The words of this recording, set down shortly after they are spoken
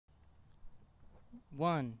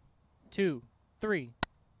1, 2, 3.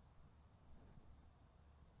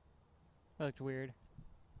 That looked weird.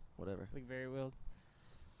 Whatever. Looked very weird.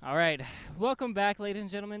 All right. Welcome back, ladies and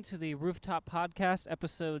gentlemen, to the Rooftop Podcast,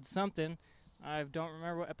 episode something. I don't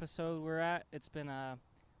remember what episode we're at. It's been a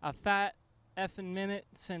fat effing minute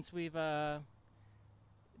since we've done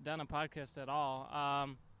a podcast at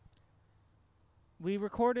all. We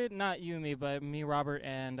recorded, not you and me, but me, Robert,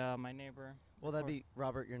 and my neighbor. Well, that'd be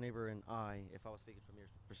Robert, your neighbor, and I, if I was speaking from your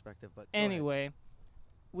perspective. But anyway,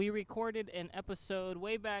 we recorded an episode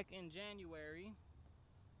way back in January.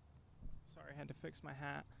 Sorry, I had to fix my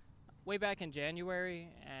hat. Way back in January,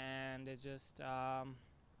 and it just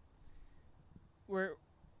we're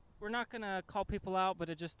not gonna call people out,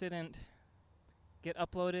 but it just didn't get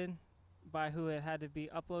uploaded by who it had to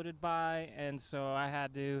be uploaded by, and so I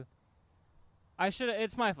had to.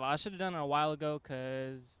 It's my fault. I should have done it a while ago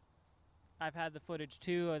because I've had the footage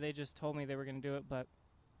too. Or they just told me they were gonna do it, but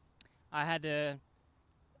I had to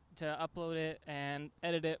upload it and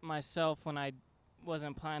edit it myself when I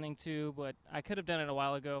wasn't planning to, but I could have done it a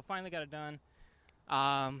while ago. Finally got it done.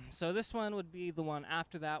 So this one would be the one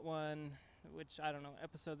after that one, which I don't know what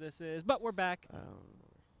episode this is, but we're back.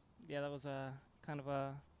 Yeah, that was a kind of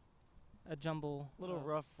a jumble. Little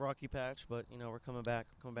rough, rocky patch, but you know we're coming back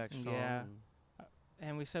strong. Yeah.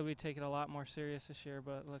 And we said we'd take it a lot more serious this year,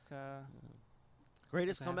 but look.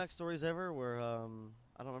 Greatest comeback stories ever were,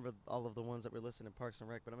 I don't remember all of the ones that were listed in Parks and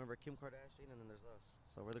Rec, but I remember Kim Kardashian and then there's us.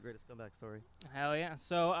 So we're the greatest comeback story. Hell yeah.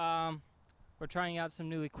 So we're trying out some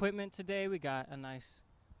new equipment today. We got a nice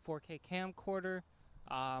 4K camcorder.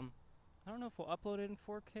 I don't know if we'll upload it in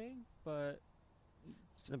 4K, but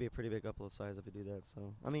it's going to be a pretty big upload size if we do that.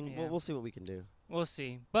 So, I mean, yeah. we'll see what we can do. We'll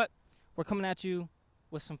see. But we're coming at you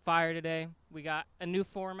with some fire today. We got a new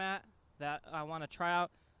format that I want to try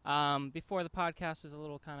out. Before the podcast was a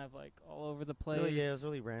little kind of like all over the place. Really, yeah, it was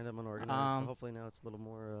really random, unorganized. So hopefully now it's a little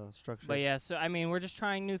more structured. But yeah, so I mean, we're just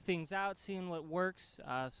trying new things out, seeing what works.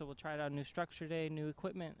 So we'll try it out, new structure today, new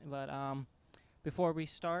equipment. But before we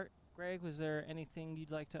start, Greg, was there anything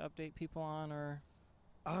you'd like to update people on, or?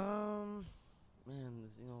 Man,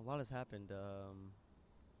 a lot has happened.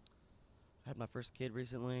 I had my first kid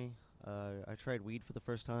recently. I tried weed for the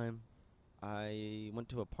first time. I went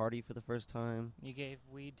to a party for the first time. You gave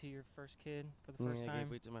weed to your first kid for the first time? I gave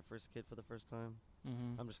weed to my first kid for the first time.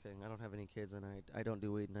 Mm-hmm. I'm just kidding. I don't have any kids, and I don't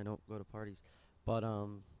do weed, and I don't go to parties. But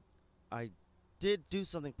I did do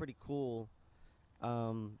something pretty cool.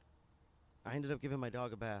 I ended up giving my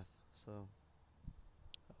dog a bath. So.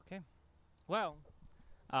 Okay. Well,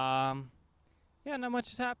 yeah, not much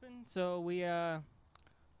has happened. So we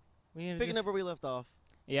need to picking up where we left off.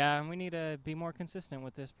 Yeah, and we need to be more consistent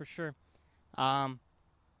with this for sure.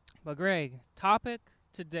 But Greg, topic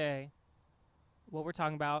today, what we're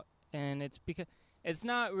talking about, and it's because it's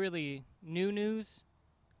not really new news,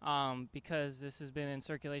 because this has been in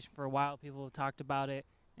circulation for a while. People have talked about it,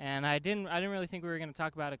 and I didn't really think we were going to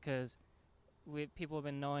talk about it because people have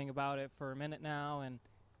been knowing about it for a minute now,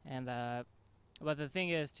 and but the thing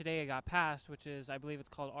is, today it got passed, which is, I believe it's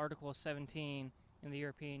called Article 17 in the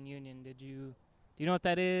European Union. Do you know what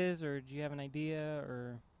that is, or do you have an idea,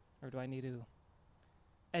 or do I need to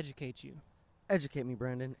educate you? Educate me,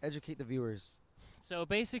 Brandon. Educate the viewers. So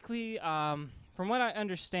basically, from what I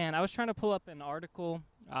understand, I was trying to pull up an article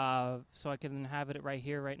so I can have it right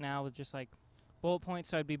here, right now, with just like bullet points,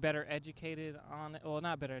 so I'd be better educated on it. Well,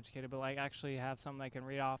 not better educated, but like actually have something I can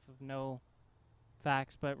read off of no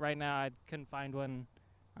facts. But right now, I couldn't find one.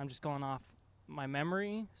 I'm just going off my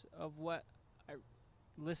memory of what I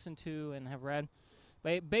listened to and have read.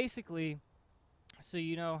 But basically, so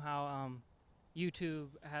you know how YouTube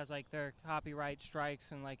has like their copyright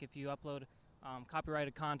strikes, and like if you upload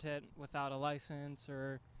copyrighted content without a license,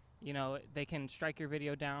 or they can strike your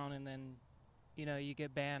video down, and then you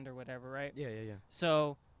get banned or whatever, right? Yeah.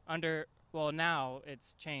 So now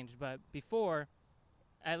it's changed, but before,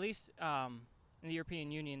 at least in the European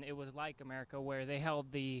Union, it was like America, where they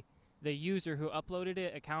held the user who uploaded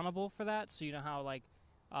it accountable for that. So you know how like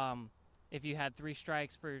if you had 3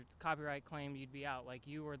 strikes for copyright claim, you'd be out. Like,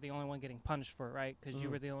 you were the only one getting punished for it, right? Because you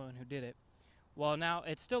were the only one who did it. Well, now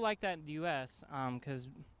it's still like that in the U.S. Because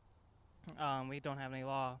we don't have any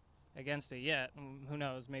law against it yet. Who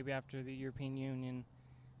knows? Maybe after the European Union,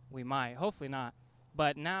 we might. Hopefully not.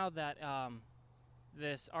 But now that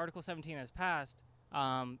this Article 17 has passed,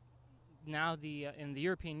 now in the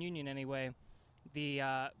European Union anyway,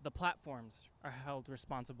 the platforms are held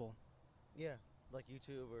responsible. Yeah. Like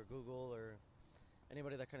YouTube or Google or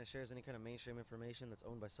anybody that kind of shares any kind of mainstream information that's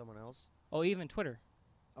owned by someone else. Oh, even Twitter.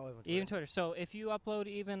 Oh, even Twitter. So if you upload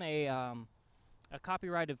even a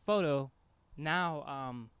copyrighted photo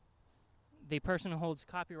now the person who holds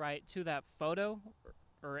copyright to that photo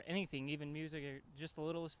or anything, even music or just the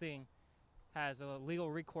littlest thing, has a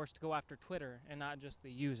legal recourse to go after Twitter and not just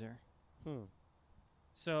the user.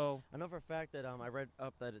 So I know for a fact that I read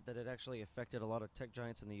up that it actually affected a lot of tech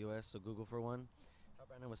giants in the U.S. So Google, for one, how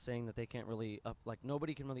Brandon was saying that they can't really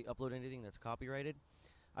nobody can really upload anything that's copyrighted.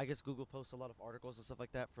 I guess Google posts a lot of articles and stuff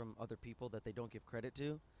like that from other people that they don't give credit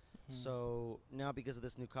to. So now, because of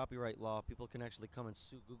this new copyright law, people can actually come and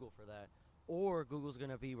sue Google for that, or Google's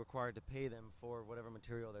going to be required to pay them for whatever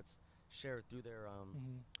material that's shared through their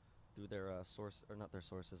source, or not their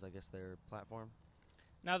sources, I guess their platform.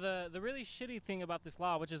 Now, the really shitty thing about this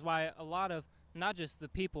law, which is why a lot of, not just the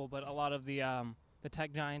people, but a lot of the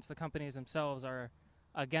tech giants, the companies themselves are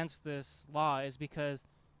against this law, is because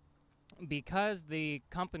the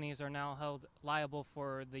companies are now held liable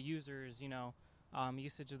for the users,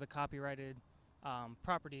 usage of the copyrighted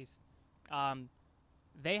properties.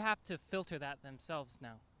 They have to filter that themselves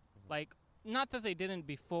now. Like, not that they didn't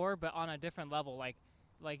before, but on a different level. Like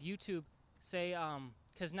YouTube, say,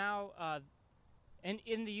 because now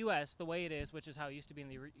in the U.S., the way it is, which is how it used to be in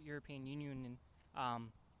the European Union,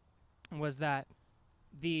 was that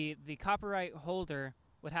the copyright holder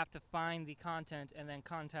would have to find the content and then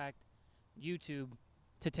contact YouTube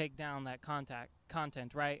to take down that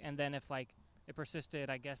content, right? And then if it persisted,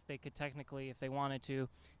 I guess they could technically, if they wanted to,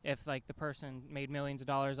 if the person made millions of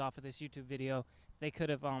dollars off of this YouTube video, they could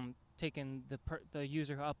have taken the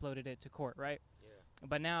user who uploaded it to court, right? Yeah.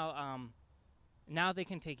 But now they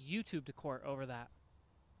can take YouTube to court over that.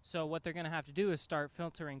 So what they're going to have to do is start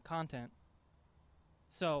filtering content.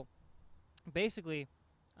 So basically,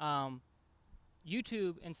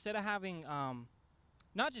 YouTube, instead of having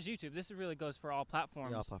not just YouTube, this really goes for all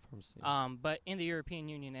platforms. Yeah, all platforms. Yeah. But in the European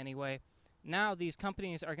Union anyway, now these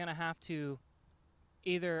companies are going to have to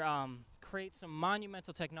either create some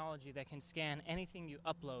monumental technology that can scan anything you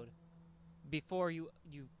upload before you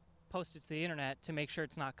post it to the internet to make sure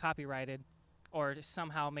it's not copyrighted, or to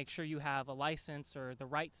somehow make sure you have a license or the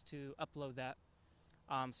rights to upload that.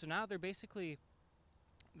 So now they're basically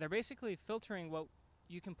filtering what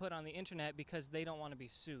you can put on the internet because they don't want to be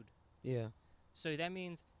sued. Yeah. So that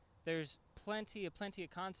means there's plenty of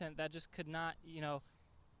content that just could not,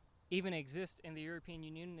 even exist in the European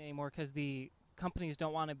Union anymore because the companies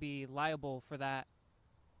don't want to be liable for that,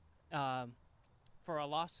 for a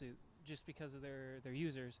lawsuit just because of their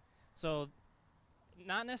users. So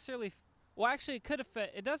not necessarily. Well, actually,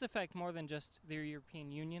 it does affect more than just the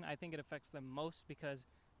European Union. I think it affects them most because,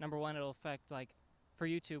 number one, it'll affect, for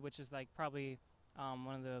YouTube, which is, probably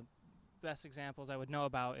one of the best examples I would know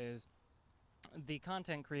about is the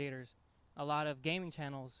content creators. A lot of gaming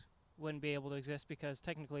channels wouldn't be able to exist because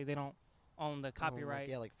technically they don't own the copyright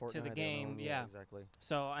to the game. Yeah, exactly.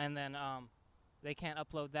 So, and then they can't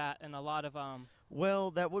upload that, and a lot of Well,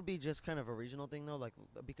 that would be just kind of a regional thing, though,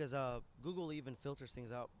 because Google even filters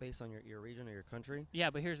things out based on your region or your country. Yeah,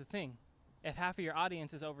 but here's the thing. If half of your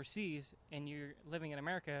audience is overseas and you're living in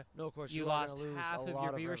America, no, of course, you lost half of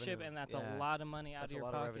your viewership, and that's a lot of money out of your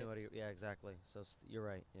pocket. That's a lot of revenue. Yeah, exactly. So you're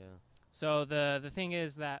right, yeah. So the thing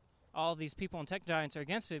is that all these people in tech giants are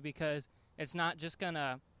against it because it's not just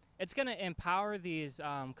it's gonna empower these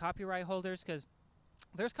copyright holders, because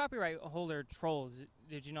there's copyright holder trolls.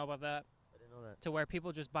 Did you know about that? I didn't know that. To where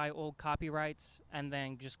people just buy old copyrights and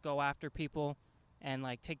then just go after people and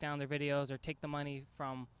take down their videos or take the money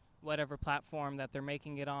from whatever platform that they're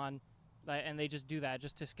making it on, and they just do that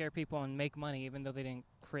just to scare people and make money even though they didn't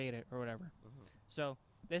create it or whatever. Mm-hmm. So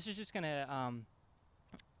this is just gonna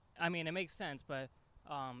I mean, it makes sense, but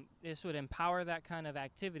this would empower that kind of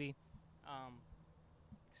activity.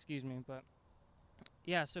 Excuse me, but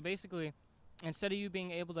yeah, so basically, instead of you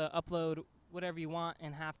being able to upload whatever you want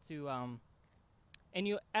and have to, and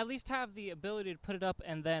you at least have the ability to put it up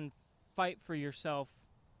and then fight for yourself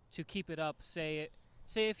to keep it up. Say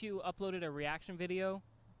if you uploaded a reaction video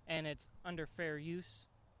and it's under fair use,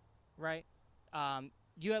 right?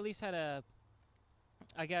 You at least had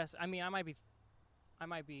I guess, I mean, I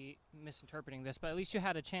might be misinterpreting this, but at least you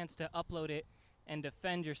had a chance to upload it and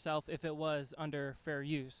defend yourself if it was under fair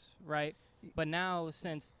use, right? But now,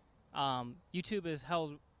 since YouTube is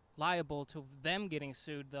held liable to them getting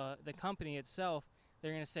sued, the company itself,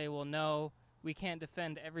 they're going to say, well, no, we can't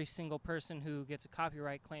defend every single person who gets a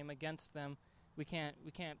copyright claim against them. We can't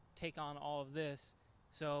take on all of this,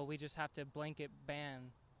 so we just have to blanket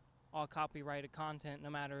ban all copyrighted content, no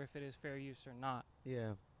matter if it is fair use or not.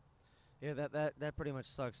 Yeah. Yeah, that pretty much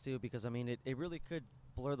sucks too, because I mean it really could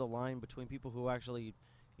blur the line between people who actually,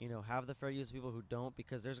 have the fair use, people who don't,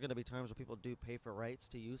 because there's going to be times where people do pay for rights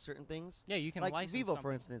to use certain things. Yeah, you can like license Vivo, something.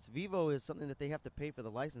 for instance. Vivo is something that they have to pay for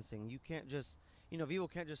the licensing. You can't just, Vivo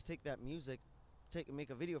can't just take that music, make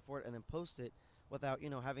a video for it, and then post it without,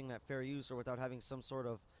 having that fair use, or without having some sort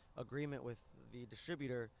of agreement with the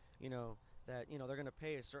distributor, that, they're going to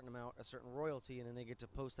pay a certain amount, a certain royalty, and then they get to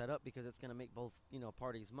post that up because it's going to make both,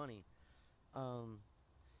 parties money.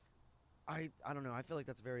 I don't know. I feel like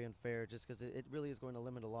that's very unfair, just because it really is going to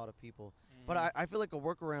limit a lot of people. But I feel like a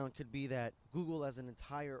workaround could be that Google, as an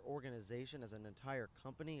entire organization, as an entire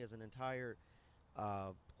company, as an entire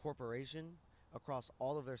corporation, across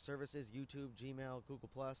all of their services, YouTube, Gmail, Google+,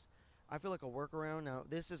 I feel like a workaround. Now,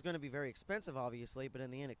 this is going to be very expensive, obviously, but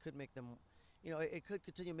in the end, it could make them, it could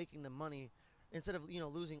continue making them money. Instead of,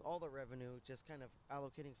 losing all the revenue, just kind of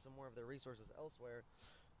allocating some more of their resources elsewhere.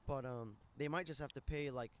 But they might just have to pay,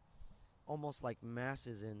 like, almost like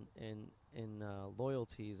masses in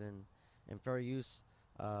loyalties and fair use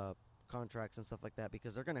contracts and stuff like that,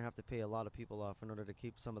 because they're going to have to pay a lot of people off in order to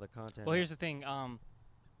keep some of the content. Well, here's the thing.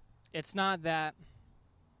 It's not that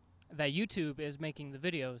YouTube is making the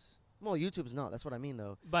videos. Well, YouTube's not. That's what I mean,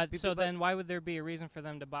 though. But then why would there be a reason for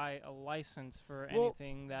them to buy a license for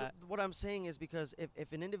anything that... What I'm saying is, because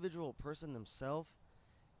if an individual person themselves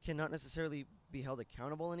cannot necessarily be held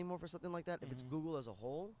accountable anymore for something like that, if it's Google as a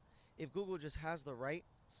whole, if Google just has the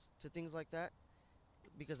rights to things like that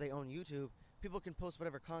because they own YouTube, people can post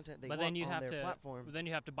whatever content they want on their platform. But then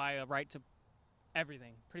you have to buy a right to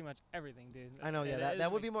everything, pretty much everything, dude. I know, yeah,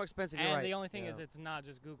 that would be more expensive. And you're right. the only thing is, it's not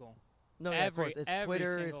just Google. No, yeah, of course. It's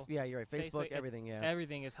Twitter, you're right, Facebook, everything, yeah.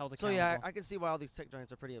 Everything is held accountable. So, yeah, I can see why all these tech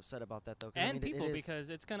giants are pretty upset about that, though. And people,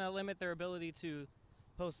 because it's going to limit their ability to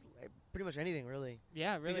post pretty much anything, really.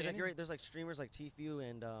 Yeah, really. Because, you're right, there's, like, streamers like Tfue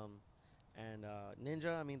and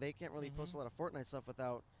Ninja. I mean, they can't really post a lot of Fortnite stuff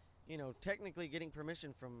without, technically getting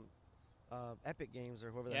permission from Epic Games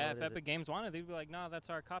or whoever the hell it is. Yeah, if Epic Games wanted, they'd be like, no, that's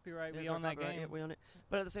our copyright. We own that game. Yeah, we own it.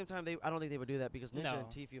 But at the same time, I don't think they would do that, because Ninja and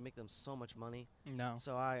Tfue make them so much money. No.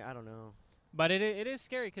 So I don't know. But it is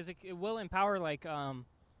scary, because it will empower, like,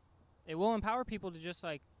 it will empower people to just,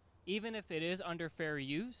 like, even if it is under fair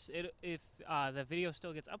use, if the video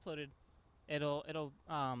still gets uploaded, it'll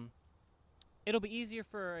be easier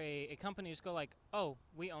for a company to just go like, oh,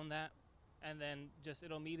 we own that, and then just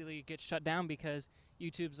it'll immediately get shut down, because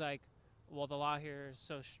YouTube's like, well, the law here is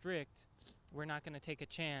so strict, we're not going to take a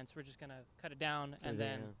chance, we're just going to cut it down, and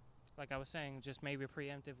then, like I was saying, just maybe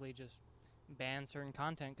preemptively just ban certain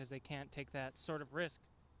content because they can't take that sort of risk.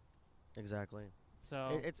 Exactly.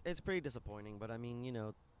 So it's pretty disappointing, but I mean,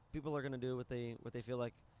 people are going to do what they feel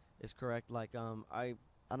like is correct. Like I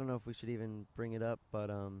don't know if we should even bring it up, but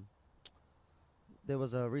there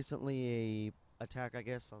was recently a attack, I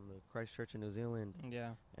guess, on the Christchurch in New Zealand.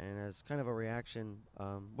 Yeah. And as kind of a reaction,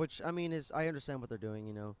 which I mean I understand what they're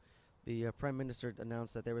doing. The Prime Minister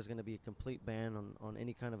announced that there was going to be a complete ban on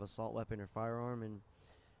any kind of assault weapon or firearm, and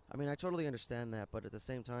I mean I totally understand that, but at the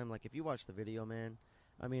same time, like, if you watch the video, man,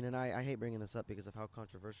 I mean, and I hate bringing this up because of how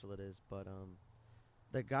controversial it is, but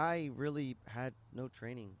the guy really had no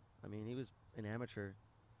training. I mean, he was an amateur.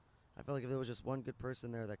 I feel like if there was just one good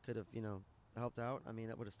person there that could have, helped out, I mean,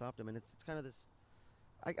 that would have stopped him. And it's kind of this,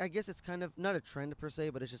 I guess it's kind of not a trend per se,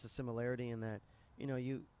 but it's just a similarity in that,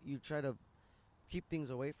 you try to keep things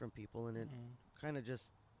away from people, and it kind of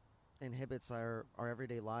just inhibits our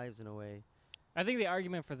everyday lives in a way. I think the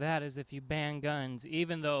argument for that is if you ban guns,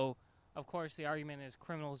 even though, of course, the argument is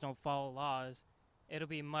criminals don't follow laws, it'll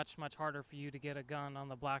be much, much harder for you to get a gun on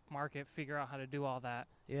the black market, figure out how to do all that,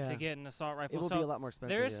 to get an assault rifle. It will be a lot more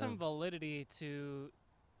expensive. There is some validity to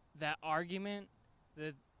that argument.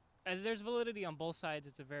 There's validity on both sides.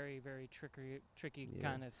 It's a very, very tricky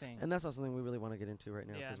kind of thing. And that's not something we really want to get into right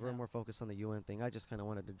now, because we're more focused on the UN thing. I just kind of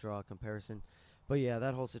wanted to draw a comparison. But yeah,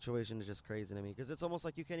 that whole situation is just crazy to me, because it's almost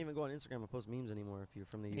like you can't even go on Instagram and post memes anymore if you're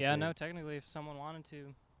from the UK. Yeah, no, technically, if someone wanted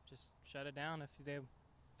to, just shut it down if they...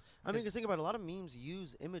 I mean, just think about it. A lot of memes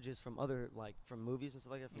use images from other, like, from movies and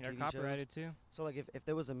stuff like that, from they're TV copyrighted shows. too. So, like, if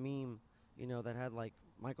there was a meme, that had, like,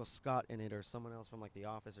 Michael Scott in it or someone else from, like, The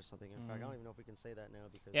Office or something. In fact, I don't even know if we can say that now,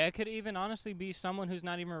 because... Yeah, it could even honestly be someone who's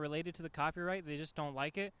not even related to the copyright. They just don't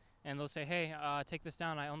like it, and they'll say, hey, take this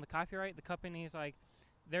down. I own the copyright. The company's like...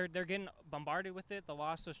 They're getting bombarded with it. The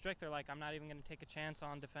law's so strict. They're like, I'm not even going to take a chance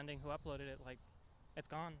on defending who uploaded it. Like, it's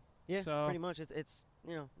gone. Yeah, so pretty much. It's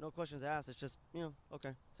no questions asked. It's just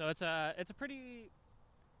okay. So it's pretty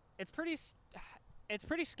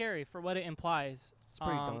scary for what it implies. It's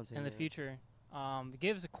pretty daunting in the future. It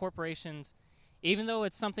gives corporations, even though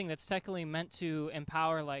it's something that's technically meant to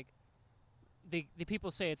empower like the people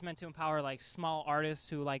say it's meant to empower like small artists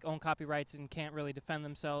who like own copyrights and can't really defend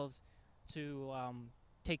themselves to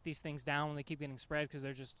take these things down when they keep getting spread because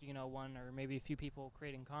they're just one or maybe a few people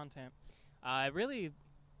creating content. It really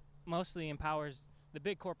mostly empowers the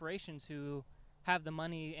big corporations who have the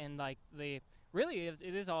money and like it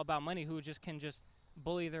is all about money, who can just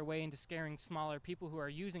bully their way into scaring smaller people who are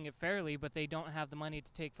using it fairly, but they don't have the money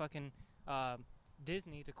to take fucking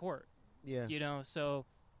Disney to court. Yeah. So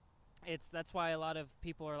that's why a lot of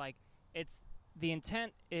people are like, the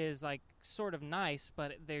intent is like sort of nice,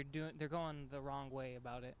 but they're going the wrong way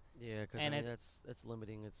about it. Yeah, because that's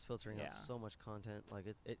limiting. It's filtering out so much content. Like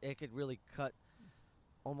it could really cut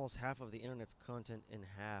almost half of the internet's content in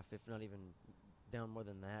half, if not even down more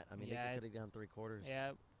than that. I mean, they could cut it down 3/4.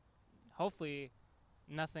 Yeah. Hopefully,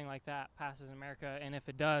 nothing like that passes in America, and if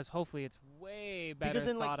it does, hopefully it's way better because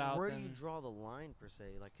then, thought like, out. where do you draw the line per se?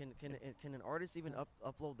 Like, can an artist even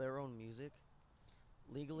upload their own music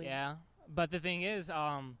legally? Yeah, but the thing is,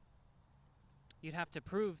 you'd have to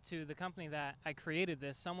prove to the company that I created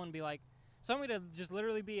this. Someone to just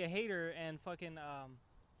literally be a hater and fucking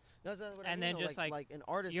That's what and I mean, then though. just like an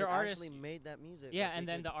artist your that artist actually made that music. Yeah, like and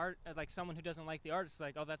then the art, like someone who doesn't like the artist is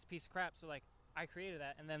like, oh, that's a piece of crap. So like, I created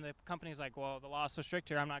that, and then the company's like, well, the law's so strict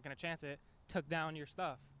here, I'm not gonna chance it. Took down your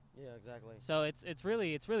stuff. Yeah, exactly. So it's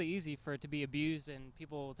really easy for it to be abused and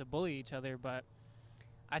people to bully each other. But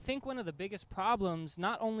I think one of the biggest problems,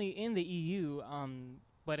 not only in the EU,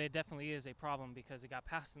 but it definitely is a problem because it got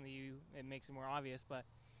passed in the EU, it makes it more obvious. But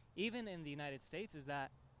even in the United States, is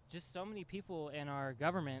that just so many people in our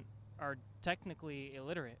government are technically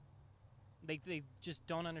illiterate. They just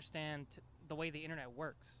don't understand the way the internet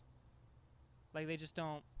works. Like they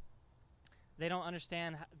don't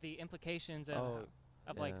understand the implications of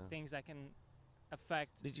like things that can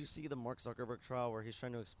affect. Did you see the Mark Zuckerberg trial where he's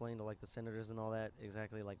trying to explain to like the senators and all that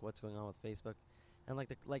exactly like what's going on with Facebook, and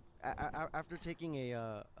after taking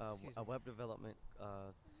a web development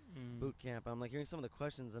boot camp, I'm like hearing some of the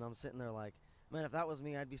questions and I'm sitting there like, man, if that was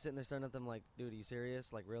me, I'd be sitting there staring at them like, dude, are you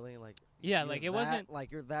serious? Like, really? Like, yeah, like it wasn't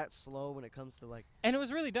like you're that slow when it comes to like. And it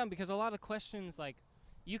was really dumb because a lot of the questions, like,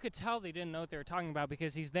 you could tell they didn't know what they were talking about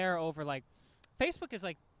because he's there over like, Facebook is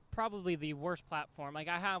like probably the worst platform. Like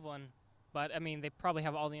I have one, but I mean they probably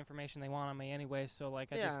have all the information they want on me anyway. So like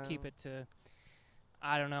I just keep it to.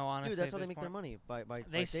 I don't know, honestly. Dude, that's how they make their money by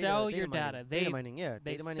they sell your data. Data mining, yeah.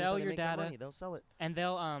 They data mining sell is how your they make their data, money. They'll sell it. And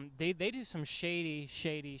they'll they do some shady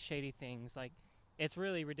things. Like it's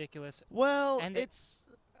really ridiculous. Well, and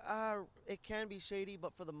it can be shady,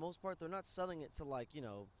 but for the most part, they're not selling it to like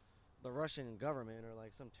the Russian government or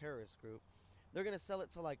like some terrorist group. They're gonna sell it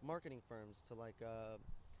to like marketing firms, to like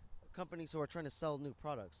companies who are trying to sell new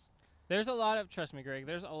products. There's a lot of, trust me, Greg.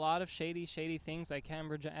 There's a lot of shady things like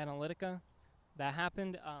Cambridge Analytica that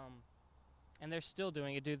happened, and they're still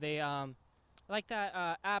doing it, dude. They like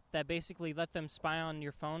that app that basically let them spy on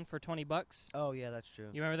your phone for $20. Oh yeah, that's true.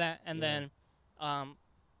 You remember that? And then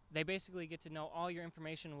they basically get to know all your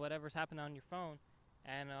information, whatever's happening on your phone,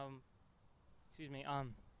 and of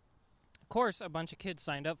course, a bunch of kids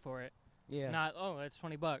signed up for it. Yeah. Not it's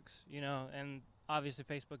 $20, and obviously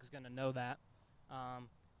Facebook is going to know that.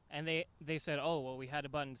 And they said, oh well, we had a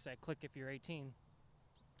button that said click if you're 18.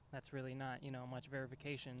 That's really not much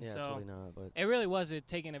verification. Yeah, so it's really not. But it really was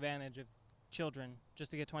taking advantage of children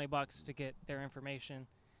just to get $20 to get their information.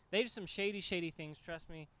 They do some shady things. Trust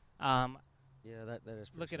me. Yeah, that is.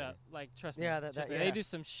 Look it up. Like, trust me. Yeah, They do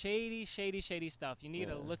some shady stuff. You need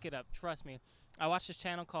to look it up. Trust me. I watched this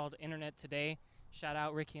channel called Internet Today. Shout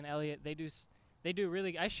out Ricky and Elliot. They do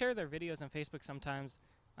really. I share their videos on Facebook sometimes.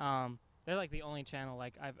 They're like the only channel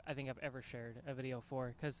like I think I've ever shared a video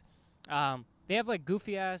for, because they have like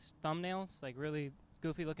goofy ass thumbnails, like really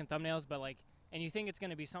goofy looking thumbnails, but like, and you think it's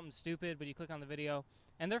gonna be something stupid, but you click on the video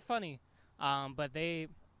and they're funny. But they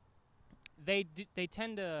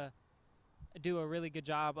tend to do a really good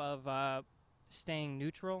job of staying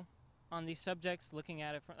neutral on these subjects, looking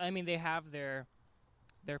at it from, I mean, they have their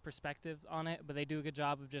perspective on it, but they do a good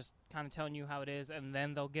job of just kind of telling you how it is, and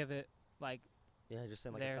then they'll give it like just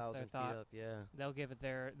saying like 1,000 feet up. Yeah, they'll give it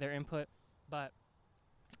their input, but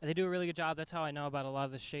they do a really good job. That's how I know about a lot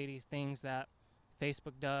of the shady things that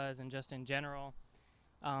Facebook does, and just in general.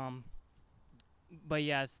 But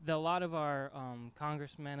yes, a lot of our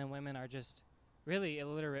congressmen and women are just really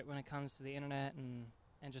illiterate when it comes to the internet and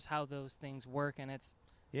just how those things work, and it's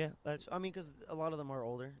I mean, because a lot of them are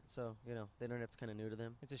older, so the internet's kind of new to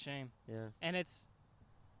them. It's a shame. Yeah, and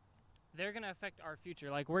they're gonna affect our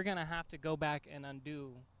future. Like, we're gonna have to go back and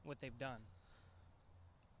undo what they've done.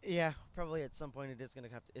 Yeah, probably at some point it is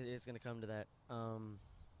gonna come to that.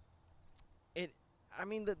 I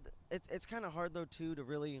mean, it's kind of hard though too to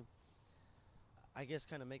really, I guess,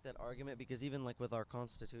 kind of make that argument because even like with our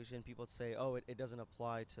Constitution, people say, oh, it doesn't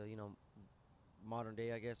apply to modern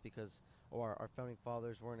day, I guess, because our founding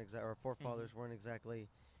fathers weren't our forefathers weren't exactly,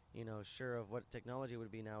 sure of what technology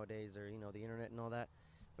would be nowadays or the internet and all that.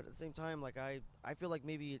 But at the same time, like I feel like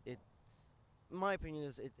maybe my opinion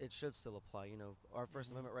is it should still apply. Our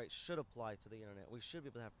First Amendment rights should apply to the internet. We should be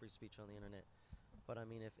able to have free speech on the internet. But I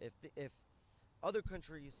mean, if other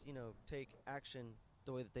countries, take action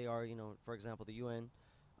the way that they are, for example, the UN,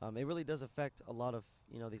 it really does affect a lot of,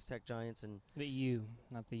 these tech giants and The EU,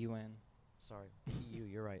 not the UN. sorry, EU.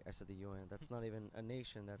 You're right. I said the UN. That's not even a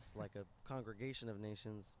nation. That's like a congregation of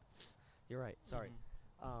nations. You're right. Sorry.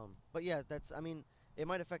 But yeah, I mean, it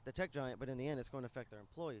might affect the tech giant, but in the end, it's going to affect their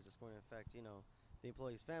employees. It's going to affect, the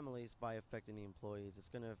employees' families by affecting the employees. It's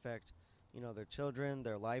going to affect, their children,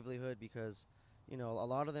 their livelihood, because, a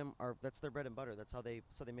lot of them that's their bread and butter. That's how they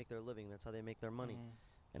make their living. That's how they make their money.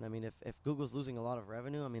 And I mean, if Google's losing a lot of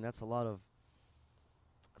revenue, I mean, that's a lot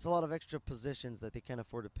of extra positions that they can't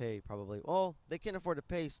afford to pay, probably. Well, they can afford to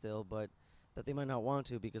pay still, but that they might not want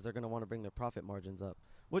to because they're going to want to bring their profit margins up,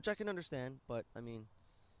 which I can understand. But, I mean,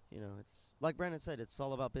 it's like Brandon said, it's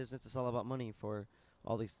all about business. It's all about money for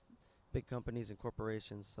all these big companies and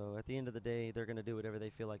corporations. So at the end of the day, they're going to do whatever they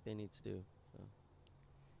feel like they need to do. So.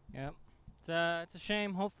 Yep. It's a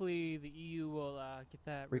shame. Hopefully the EU will get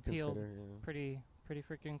that repealed pretty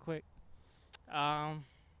freaking quick.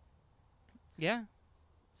 Yeah.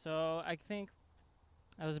 So I think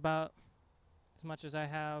that was about as much as I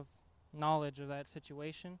have knowledge of that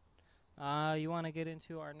situation. You want to get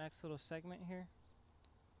into our next little segment here?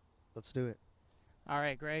 Let's do it. All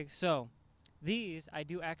right, Greg. So these I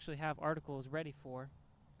do actually have articles ready for.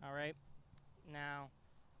 All right. Now,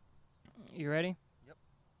 you ready? Yep.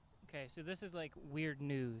 Okay, so this is like weird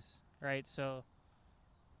news, right? So,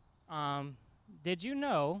 did you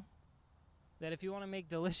know that if you want to make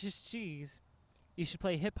delicious cheese, you should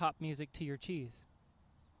play hip-hop music to your cheese?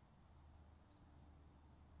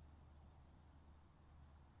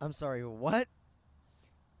 I'm sorry, what?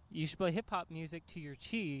 You should play hip-hop music to your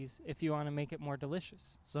cheese if you want to make it more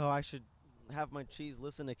delicious. So I should have my cheese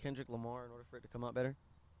listen to Kendrick Lamar in order for it to come out better?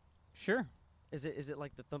 Sure. Is it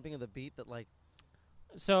like the thumping of the beat that like...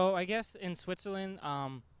 So I guess in Switzerland,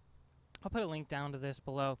 I'll put a link down to this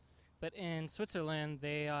below, but in Switzerland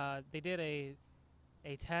they did a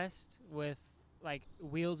test with like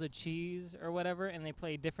wheels of cheese or whatever, and they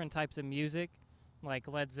played different types of music, like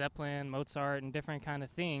Led Zeppelin, Mozart, and different kind of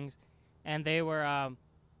things, and they were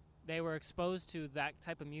exposed to that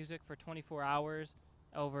type of music for 24 hours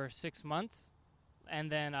over 6 months,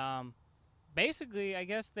 and then basically I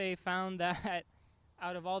guess they found that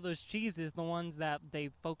out of all those cheeses, the ones that they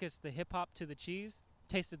focused the hip hop to the cheese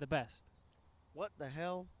tasted the best. What the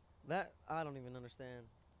hell? That I don't even understand.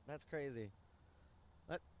 That's crazy.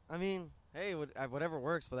 I mean, hey, whatever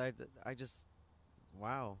works, but I just,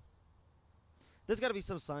 wow. There's got to be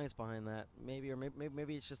some science behind that, maybe, or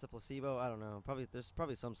maybe it's just a placebo. I don't know. There's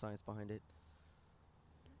probably some science behind it.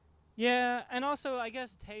 Yeah, and also I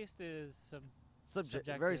guess taste is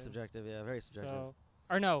subjective. Very subjective. Yeah, very subjective. So,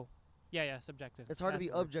 or no, yeah, subjective. It's hard to be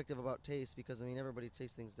objective about taste because I mean everybody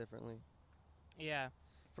tastes things differently. Yeah.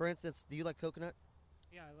 For instance, do you like coconut?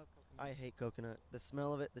 Yeah, I love coconut. I hate coconut. The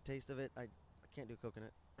smell of it, the taste of it, I can't do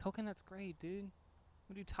coconut. Coconut's great, dude.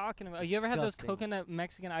 What are you talking about? Disgusting. You ever had those coconut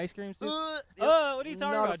Mexican ice creams, dude? Yep. Oh, what are you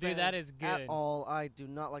talking Not about, dude? That is good. At all. I do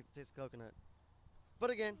not like the taste of coconut. But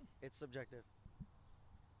again, it's subjective.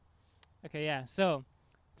 Okay, yeah. So,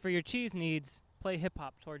 for your cheese needs, play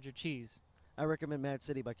hip-hop towards your cheese. I recommend Mad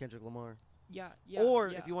City by Kendrick Lamar. Yeah. Or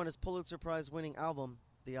if you want his Pulitzer Prize winning album,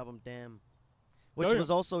 the album Damn, which was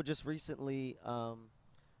also just recently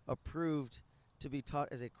approved to be taught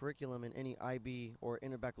as a curriculum in any IB or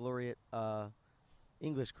interbaccalaureate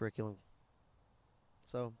English curriculum.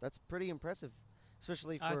 So that's pretty impressive,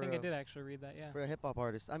 especially for... I think I did actually read that, yeah. For a hip-hop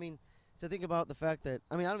artist. I mean, to think about the fact that...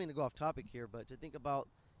 I mean, I don't mean to go off topic here, but to think about,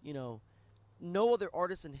 no other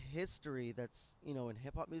artist in history that's, in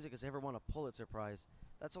hip-hop music has ever won a Pulitzer Prize.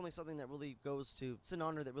 That's only something that really goes to... It's an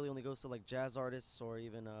honor that really only goes to, like, jazz artists or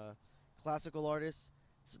even classical artists.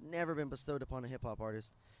 It's never been bestowed upon a hip-hop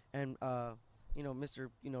artist. And, Mr.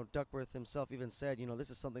 Duckworth himself even said,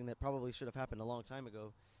 this is something that probably should have happened a long time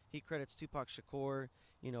ago. He credits Tupac Shakur,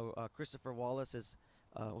 Christopher Wallace as,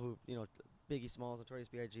 who, Biggie Smalls, Notorious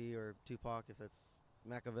B.I.G., or Tupac, if that's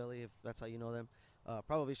Machiavelli, if that's how you know them.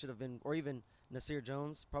 Probably should have been, or even Nasir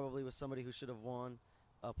Jones probably was somebody who should have won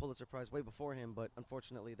a Pulitzer Prize way before him, but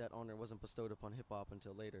unfortunately that honor wasn't bestowed upon hip-hop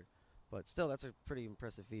until later. But still, that's a pretty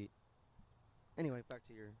impressive feat. Anyway, back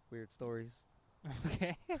to your weird stories.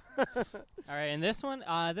 Okay. All right, and this one's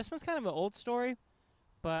kind of an old story,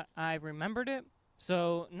 but I remembered it.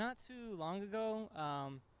 So not too long ago,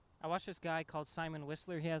 I watched this guy called Simon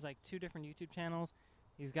Whistler. He has like 2 different YouTube channels.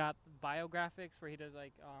 He's got biographics where he does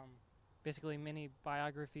like basically mini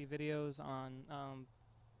biography videos on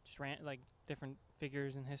like different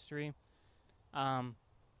figures in history. And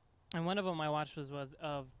one of them I watched was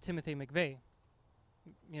of Timothy McVeigh.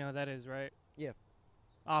 You know who that is, right? Yeah.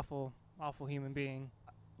 Awful human being.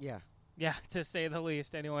 Yeah. Yeah, to say the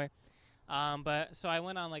least, anyway. But so I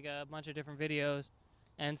went on like a bunch of different videos,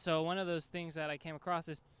 and so one of those things that I came across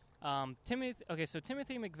is Timothy. Okay, so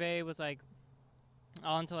Timothy McVeigh was like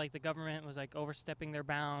onto like the government was like overstepping their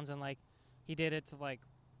bounds, and like he did it to like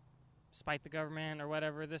spite the government or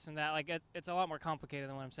whatever, this and that. Like it's a lot more complicated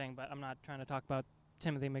than what I'm saying, but I'm not trying to talk about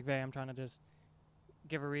Timothy McVeigh. I'm trying to just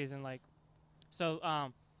give a reason. Like,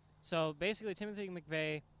 so basically Timothy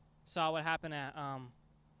McVeigh saw what happened at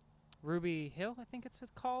Ruby Hill, I think it's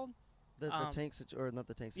called. The tank situation, or not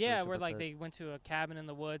the tank situation. Yeah, where like they went to a cabin in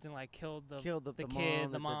the woods and like killed the kid,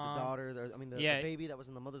 mom, the mom, the daughter. The baby that was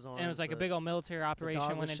in the mother's arms. And it was like a big old military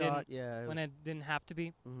operation when it shot. it didn't have to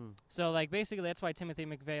be. Mm-hmm. So like basically that's why Timothy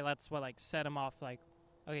McVeigh, that's what like set him off. Like,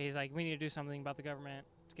 okay, he's like, we need to do something about the government.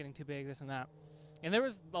 It's getting too big, this and that. And there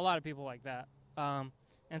was a lot of people like that. And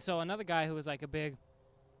so another guy who was like a big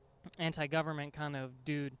anti-government kind of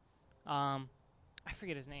dude, I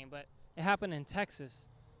forget his name, but it happened in Texas.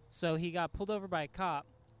 So he got pulled over by a cop,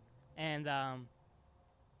 and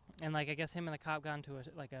like I guess him and the cop got into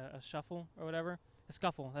a shuffle or whatever, a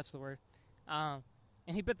scuffle. That's the word. And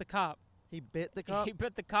he bit the cop. He bit the cop. He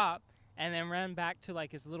bit the cop, and then ran back to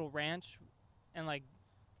like his little ranch, and like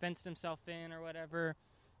fenced himself in or whatever,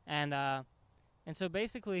 and so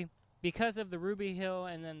basically because of the Ruby Hill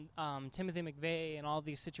and then Timothy McVeigh and all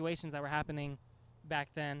these situations that were happening back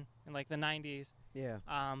then in like the 90s. Yeah.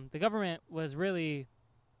 The government was really.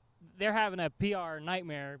 They're having a PR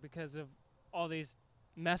nightmare because of all these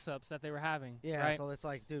mess ups that they were having. Yeah, right? So it's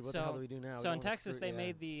like, dude, what the hell do we do now? So in Texas, they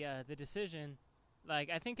made the decision,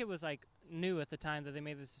 like I think it was like new at the time that they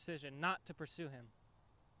made this decision not to pursue him.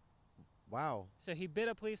 Wow. So he bit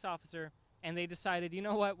a police officer, and they decided, you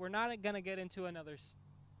know what, we're not gonna get into another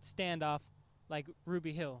standoff like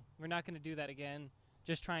Ruby Hill. We're not gonna do that again.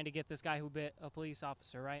 Just trying to get this guy who bit a police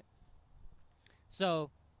officer, right?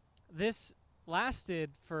 So this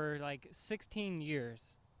lasted for like 16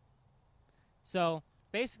 years. So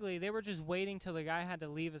basically they were just waiting till the guy had to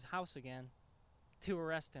leave his house again to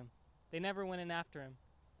arrest him. They never went in after him.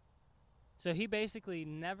 So he basically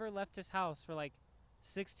never left his house for like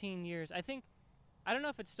 16 years. I don't know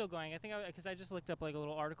if it's still going. I think because I just looked up like a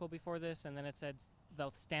little article before this, and then it said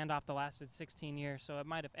the standoff that lasted 16 years, so it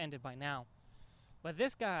might have ended by now. But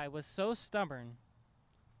this guy was so stubborn.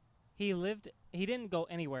 He didn't go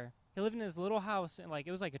anywhere. He lived in his little house, and like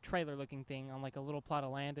it was like a trailer-looking thing on like a little plot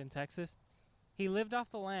of land in Texas. He lived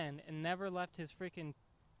off the land and never left his freaking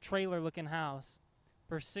trailer-looking house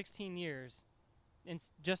for 16 years,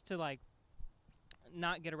 just to like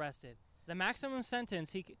not get arrested. The maximum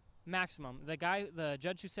sentence the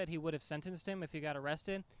judge who said he would have sentenced him if he got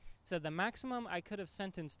arrested, said the maximum I could have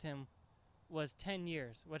sentenced him was 10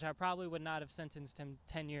 years, which I probably would not have sentenced him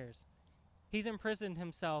 10 years. He's imprisoned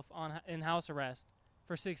himself in house arrest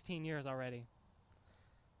for 16 years already.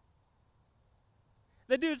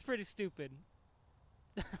 The dude's pretty stupid.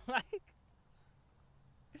 Like,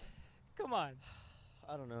 come on.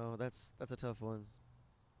 I don't know. That's a tough one.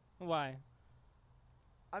 Why?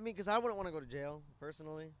 I mean, because I wouldn't want to go to jail,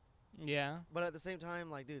 personally. Yeah. But at the same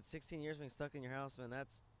time, like, dude, 16 years being stuck in your house, man,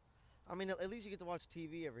 that's... I mean, at least you get to watch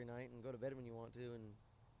TV every night and go to bed when you want to and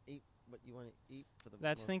eat what you want to eat for the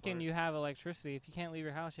That's most thinking part. You have electricity. If you can't leave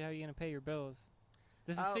your house, how are you going to pay your bills?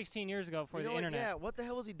 This is 16 years ago before the internet. Yeah, what the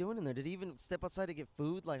hell was he doing in there? Did he even step outside to get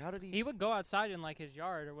food? Like, how did he... He would go outside in, like, his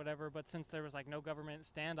yard or whatever, but since there was, like, no government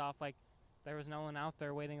standoff, like, there was no one out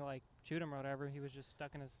there waiting to, like, shoot him or whatever. He was just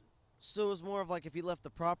stuck in his... So it was more of, like, if he left the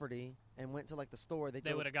property and went to, like, the store...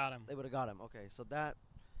 They would have got him. They would have got him. Okay, so that...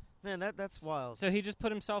 Man, that's wild. So he just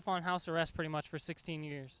put himself on house arrest pretty much for 16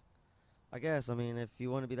 years. I guess. I mean, if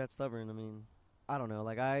you want to be that stubborn, I mean, I don't know.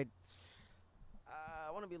 Like, I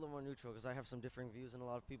want to be a little more neutral because I have some differing views than a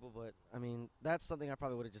lot of people. But, I mean, that's something I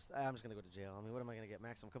probably would have just... I'm just going to go to jail. I mean, what am I going to get?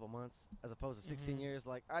 Maximum a couple months as opposed to 16 years?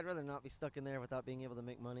 Like, I'd rather not be stuck in there without being able to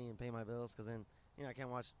make money and pay my bills because then, you know, I can't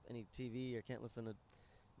watch any TV or can't listen to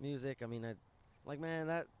music. I mean,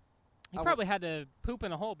 He probably had to poop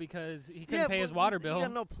in a hole because he couldn't pay his water bill. You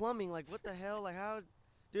got no plumbing. Like, what the hell? Like, how...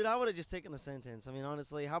 Dude, I would have just taken the sentence. I mean,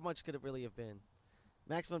 honestly, how much could it really have been?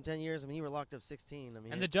 Maximum 10 years. I mean, you were locked up 16. I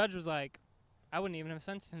mean... And the judge was like, I wouldn't even have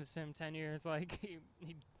sentenced him 10 years. Like,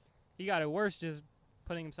 he got it worse just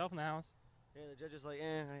putting himself in the house. Yeah, the judge is like,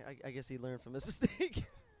 I guess he learned from his mistake.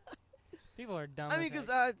 People are dumb. I mean, because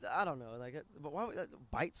I don't know, like, but why would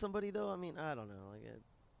bite somebody though? I mean, I don't know, like,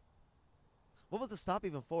 what was the stop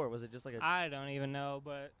even for? Was it just like a I don't even know,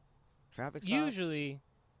 but traffic stop? usually,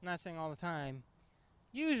 I'm not saying all the time,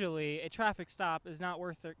 usually a traffic stop is not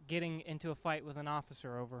worth getting into a fight with an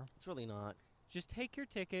officer over. It's really not. Just take your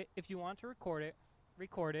ticket. If you want to record it,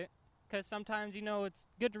 record it. Because sometimes, it's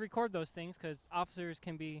good to record those things because officers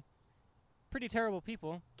can be pretty terrible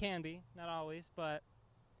people. Can be, not always, but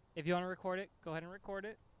if you want to record it, go ahead and record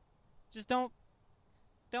it. Just don't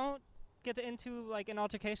get into like an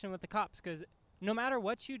altercation with the cops because no matter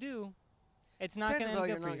what you do, it's not going to end good for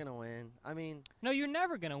you. You're not going to win. I mean, no, you're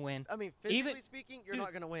never going to win. I mean, physically speaking, you're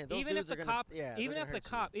not going to win. Those even dudes if the cop, you.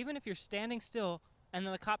 Even if you're standing still and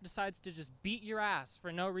then the cop decides to just beat your ass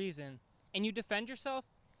for no reason and you defend yourself,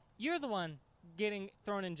 you're the one getting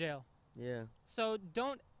thrown in jail. Yeah. So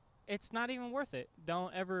it's not even worth it.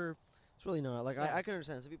 Don't ever. It's really not. Like, yeah. I can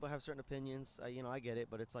understand. Some people have certain opinions. I get it,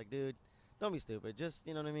 but it's like, dude, don't be stupid. Just,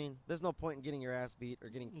 you know what I mean? There's no point in getting your ass beat or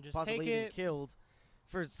getting possibly even killed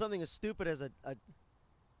for something as stupid as a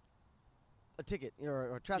ticket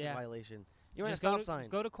or a traffic violation. You run a stop sign.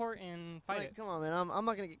 Go to court and fight it. Come on, man. I'm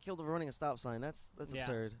not going to get killed over running a stop sign. That's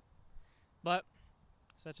absurd. But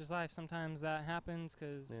such is life. Sometimes that happens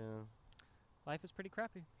because life is pretty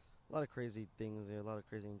crappy. A lot of crazy things there, a lot of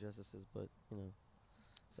crazy injustices, but,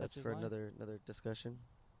 that's for another discussion.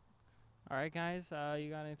 All right, guys. You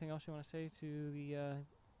got anything else you want to say to the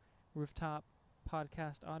Rooftop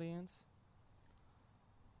podcast audience?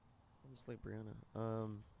 I'm just like Brianna.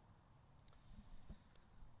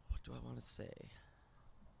 What do I want to say?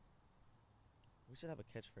 We should have a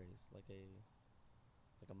catchphrase, like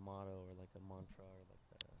a motto or like a mantra or like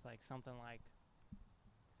that. It's like something like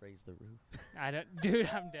raise the roof. I don't, dude.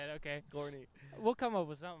 I'm dead. Okay. Corny. We'll come up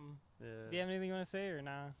with something. Yeah. Do you have anything you want to say or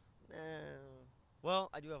nah? Well,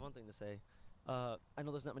 I do have one thing to say. I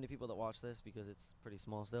know there's not many people that watch this because it's pretty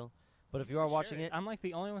small still. But if you are watching it, I'm like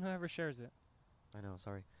the only one who ever shares it. I know.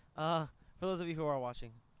 Sorry. For those of you who are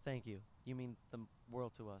watching, thank you. You mean the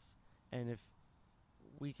world to us. And if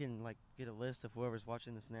we can like get a list of whoever's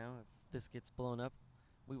watching this now, if this gets blown up,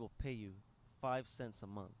 we will pay you 5 cents a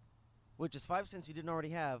month, which is 5 cents you didn't already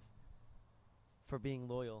have for being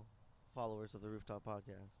loyal followers of the Rooftop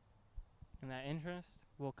Podcast. And that interest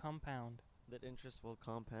will compound. That interest will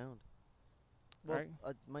compound. Well,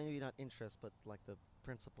 right. Maybe not interest, but like the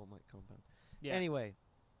principal might compound. Yeah. Anyway,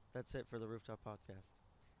 that's it for the Rooftop Podcast.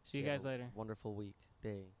 See you guys later. Wonderful week,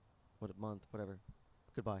 day, month, whatever.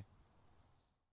 Goodbye.